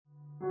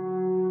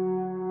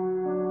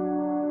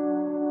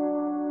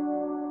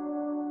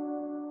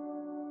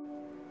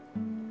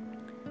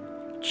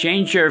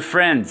Change your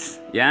friends.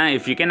 Yeah,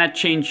 if you cannot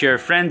change your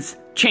friends,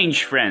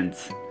 change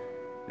friends.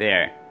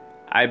 There.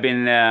 I've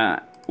been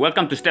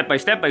welcome to Step by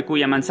Step by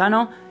Kuya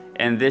Manzano,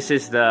 and this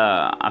is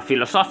a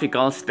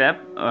philosophical step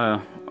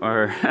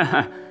or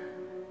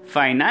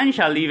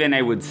financial, even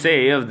I would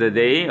say, of the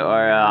day,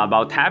 or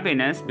about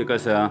happiness,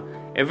 because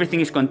everything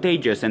is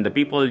contagious, and the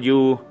people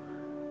you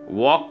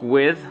walk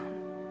with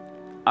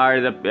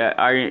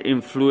are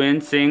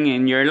influencing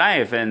in your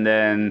life, and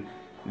then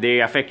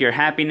they affect your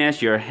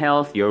happiness, your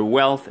health, your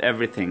wealth,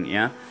 everything.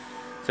 Yeah.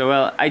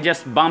 So I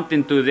just bumped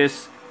into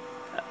this.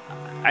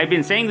 I've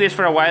been saying this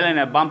for a while, and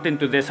I bumped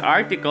into this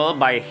article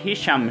by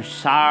Hisham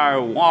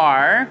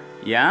Sarwar.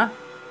 Yeah,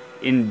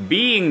 in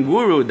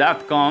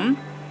beingguru.com.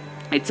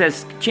 It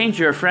says, change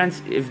your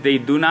friends if they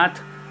do not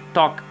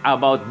talk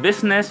about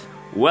business,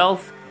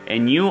 wealth,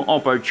 and new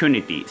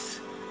opportunities.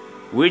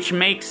 Which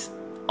makes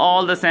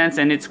all the sense,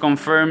 and it's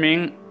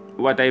confirming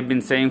what I've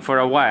been saying for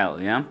a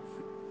while, yeah?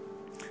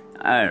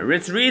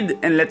 Let's read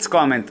and let's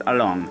comment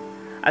along.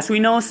 As we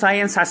know,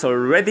 science has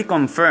already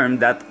confirmed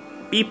that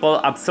people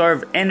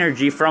absorb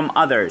energy from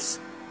others.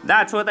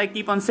 That's what I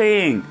keep on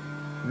saying.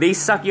 They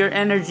suck your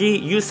energy,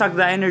 you suck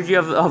the energy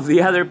of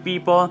the other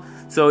people.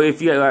 So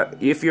if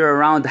you're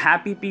around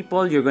happy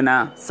people, you're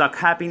gonna suck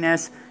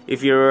happiness.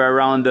 If you're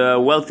around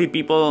wealthy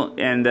people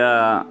and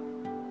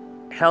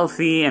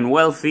healthy and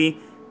wealthy,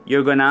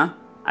 you're gonna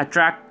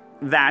attract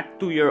that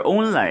to your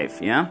own life,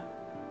 yeah?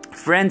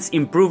 Friends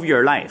improve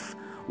your life.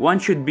 One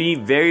should be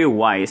very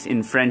wise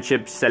in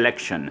friendship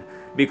selection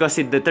because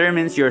it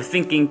determines your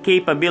thinking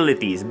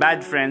capabilities.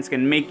 Bad friends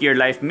can make your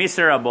life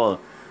miserable,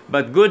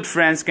 but good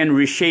friends can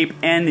reshape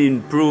and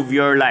improve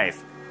your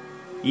life.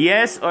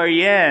 Yes or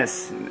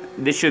yes?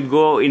 This should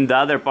go in the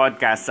other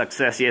podcast,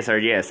 Success Yes or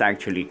Yes,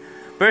 actually.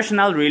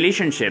 Personal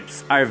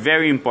relationships are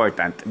very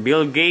important.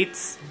 Bill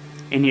Gates,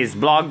 in his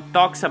blog,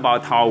 talks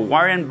about how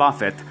Warren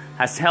Buffett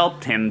has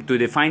helped him to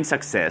define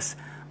success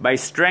by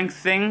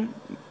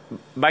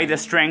the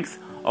strength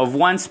of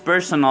one's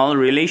personal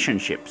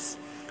relationships.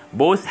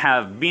 Both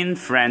have been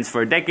friends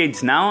for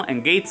decades now,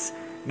 and Gates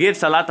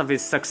gives a lot of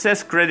his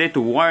success credit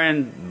to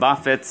Warren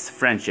Buffett's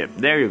friendship.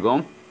 There you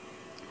go.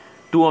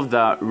 Two of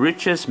the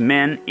richest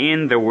men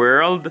in the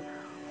world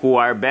who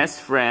are best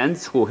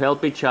friends, who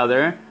help each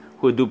other,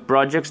 who do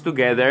projects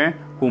together,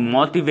 who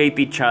motivate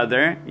each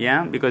other,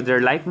 yeah, because they're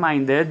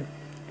like-minded.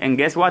 And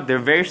guess what? They're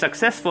very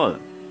successful.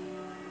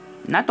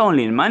 Not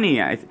only in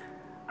money, I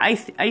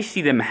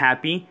see them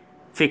happy,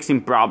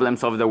 fixing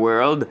problems of the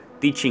world,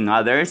 teaching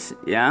others,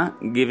 yeah,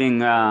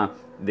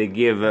 they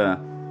give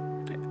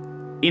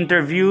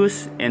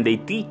interviews and they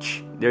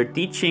teach. They're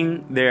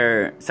teaching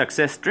their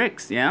success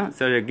tricks, yeah.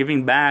 So they're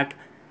giving back,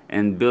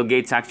 and Bill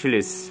Gates actually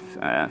is,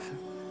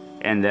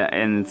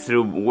 and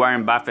through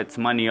Warren Buffett's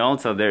money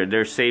also,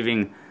 they're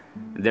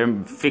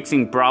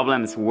fixing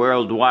problems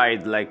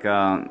worldwide, like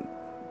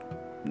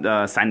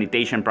the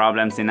sanitation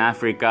problems in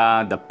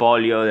Africa, the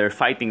polio. They're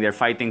fighting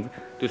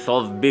to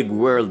solve big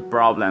world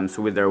problems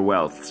with their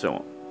wealth.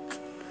 So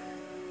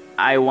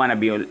I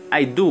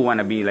do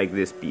wanna be like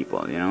these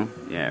people, you know,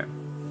 yeah.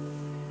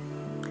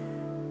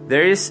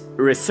 There is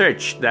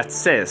research that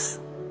says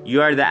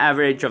you are the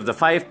average of the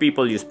 5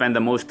 people you spend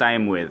the most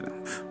time with.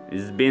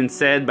 It's been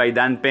said by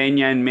Dan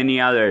Peña and many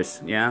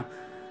others, yeah?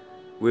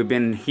 We've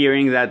been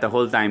hearing that the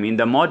whole time. In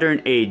the modern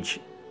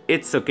age,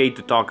 it's okay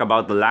to talk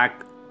about the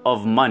lack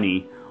of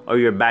money or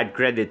your bad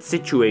credit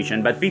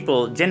situation, but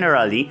people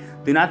generally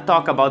do not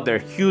talk about their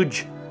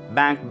huge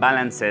bank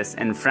balances,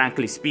 and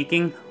frankly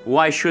speaking,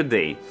 why should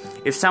they?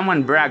 If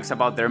someone brags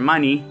about their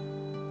money,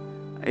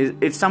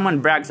 if someone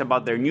brags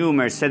about their new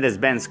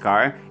Mercedes-Benz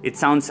car, it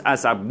sounds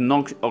as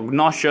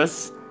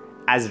obnoxious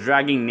as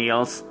dragging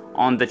nails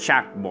on the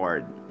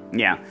chalkboard.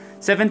 Yeah.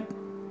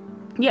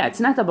 It's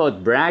not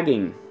about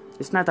bragging.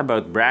 It's not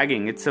about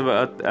bragging. It's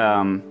about,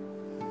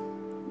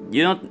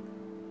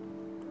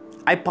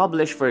 I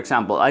publish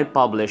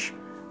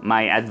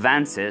my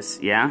advances,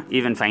 yeah,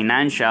 even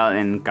financial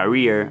and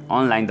career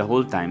online the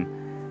whole time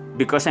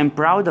because I'm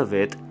proud of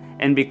it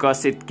and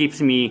because it keeps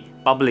me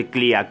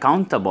publicly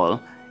accountable.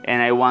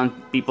 And I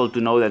want people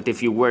to know that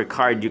if you work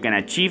hard, you can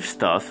achieve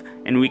stuff,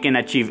 and we can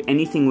achieve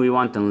anything we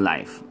want in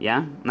life,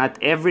 yeah? Not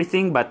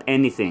everything, but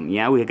anything,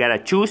 yeah? We gotta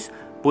choose,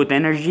 put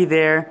energy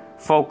there,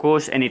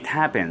 focus, and it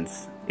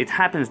happens. It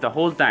happens the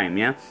whole time,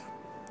 yeah?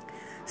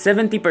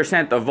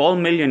 70% of all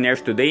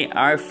millionaires today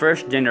are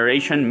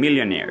first-generation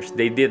millionaires.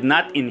 They did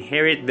not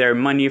inherit their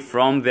money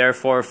from their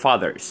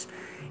forefathers.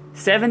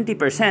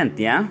 70%,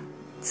 yeah?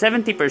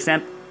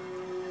 70%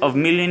 of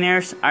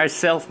millionaires are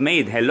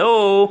self-made.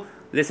 Hello?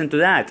 Listen to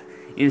that.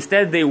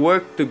 Instead, they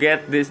work to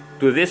get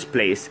to this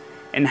place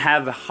and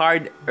have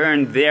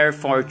hard-earned their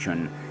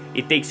fortune.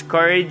 It takes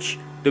courage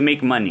to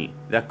make money,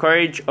 the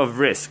courage of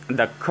risk,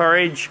 the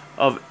courage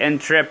of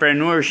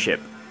entrepreneurship.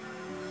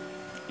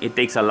 It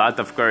takes a lot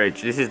of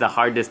courage. This is the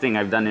hardest thing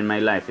I've done in my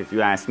life, if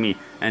you ask me,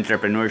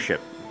 entrepreneurship.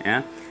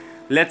 Yeah?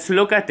 Let's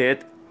look at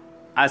it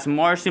as a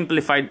more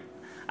simplified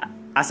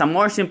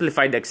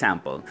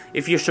example.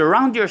 If you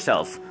surround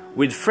yourself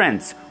with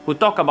friends who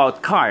talk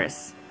about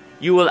cars,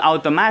 you will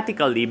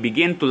automatically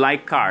begin to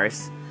like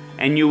cars,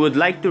 and you would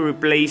like to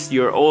replace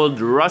your old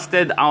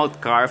rusted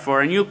out car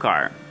for a new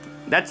car.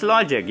 That's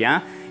logic,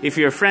 yeah? If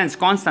your friends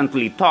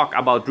constantly talk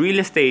about real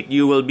estate,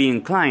 you will be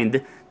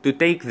inclined to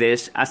take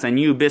this as a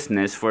new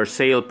business for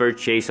sale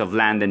purchase of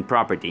land and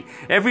property.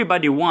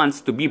 Everybody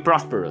wants to be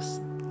prosperous.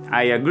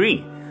 I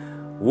agree.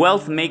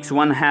 Wealth makes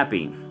one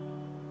happy.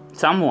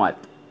 Somewhat.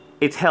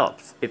 It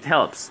helps.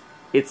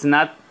 It's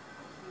not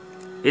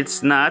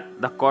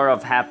the core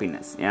of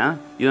happiness, yeah?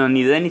 You don't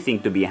need anything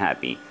to be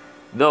happy.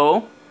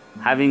 Though,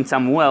 having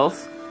some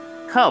wealth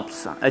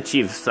helps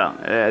achieve some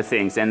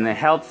things, and it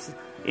helps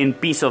in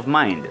peace of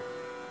mind.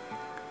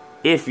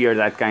 If you're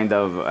that kind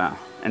of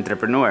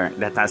entrepreneur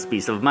that has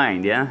peace of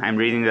mind, yeah? I'm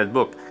reading that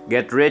book,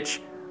 Get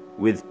Rich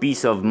with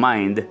Peace of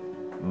Mind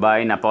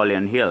by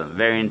Napoleon Hill.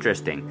 Very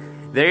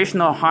interesting. There is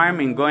no harm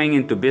in going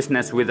into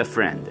business with a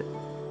friend.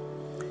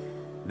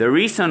 The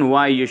reason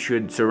why you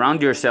should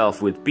surround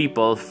yourself with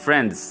people,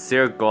 friends,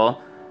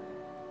 circle,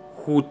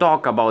 who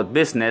talk about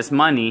business,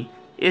 money,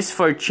 is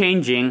for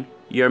changing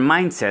your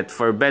mindset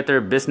for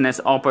better business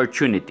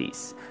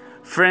opportunities.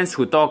 Friends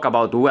who talk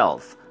about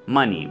wealth,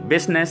 money,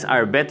 business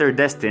are better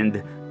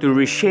destined to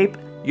reshape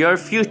your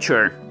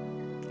future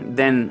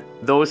than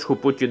those who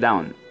put you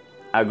down.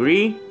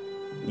 Agree?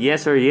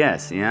 Yes or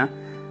yes, yeah?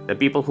 The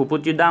people who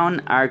put you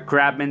down are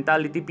crab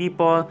mentality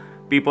people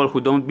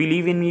who don't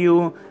believe in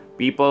you,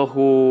 people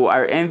who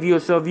are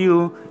envious of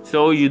you,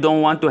 so you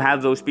don't want to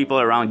have those people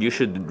around. You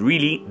should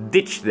really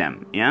ditch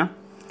them, yeah?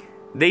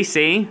 They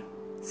say,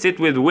 sit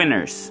with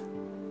winners.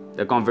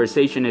 The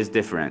conversation is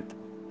different.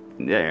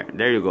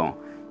 There you go.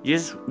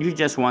 You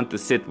just want to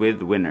sit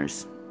with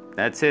winners.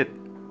 That's it.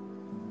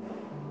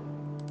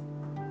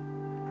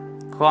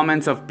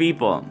 Comments of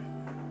people.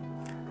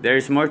 There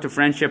is more to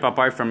friendship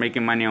apart from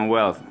making money and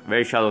wealth.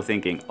 Very shallow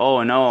thinking.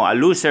 Oh no, a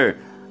loser.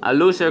 A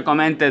loser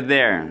commented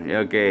there.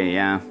 Okay,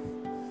 yeah.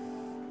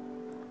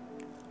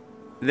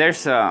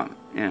 There's I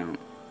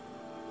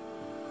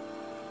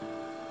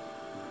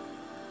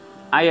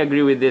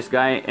agree with this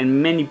guy,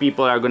 and many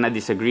people are gonna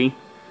disagree.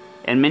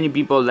 And many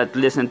people that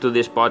listen to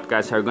this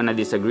podcast are gonna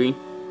disagree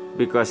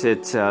because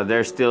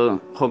they're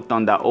still hooked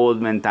on the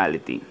old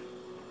mentality.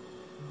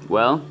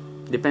 Well,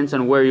 depends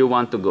on where you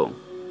want to go.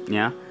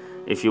 Yeah?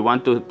 If you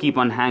want to keep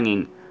on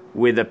hanging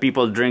with the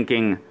people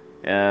drinking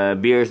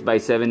beers by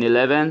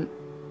 7-Eleven,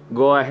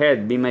 go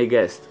ahead, be my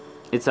guest.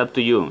 It's up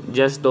to you.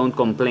 Just don't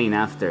complain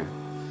after.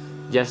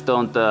 Just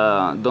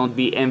don't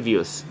be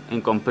envious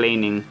and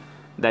complaining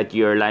that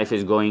your life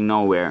is going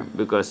nowhere,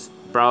 because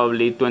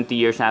probably 20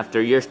 years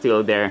after, you're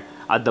still there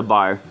at the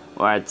bar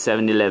or at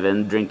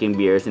 7-Eleven drinking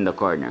beers in the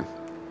corner.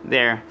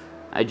 There,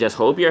 I just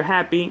hope you're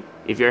happy.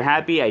 If you're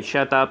happy, I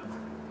shut up.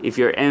 If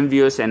you're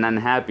envious and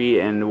unhappy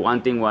and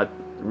wanting what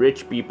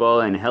rich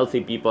people and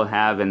healthy people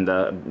have and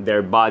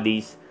their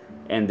bodies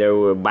and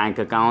their bank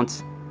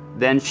accounts,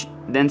 then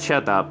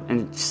shut up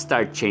and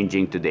start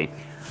changing today.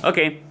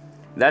 Okay,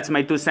 that's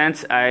my 2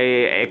 cents. I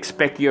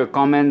expect your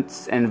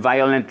comments and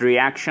violent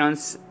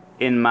reactions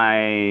in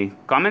my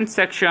comment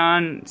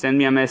section. Send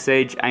me a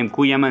message. I'm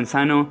Kuya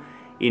Manzano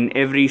in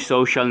every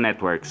social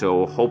network.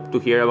 So hope to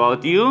hear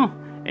about you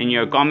and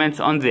your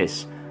comments on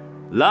this.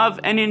 Love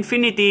and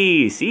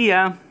infinity. See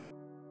ya.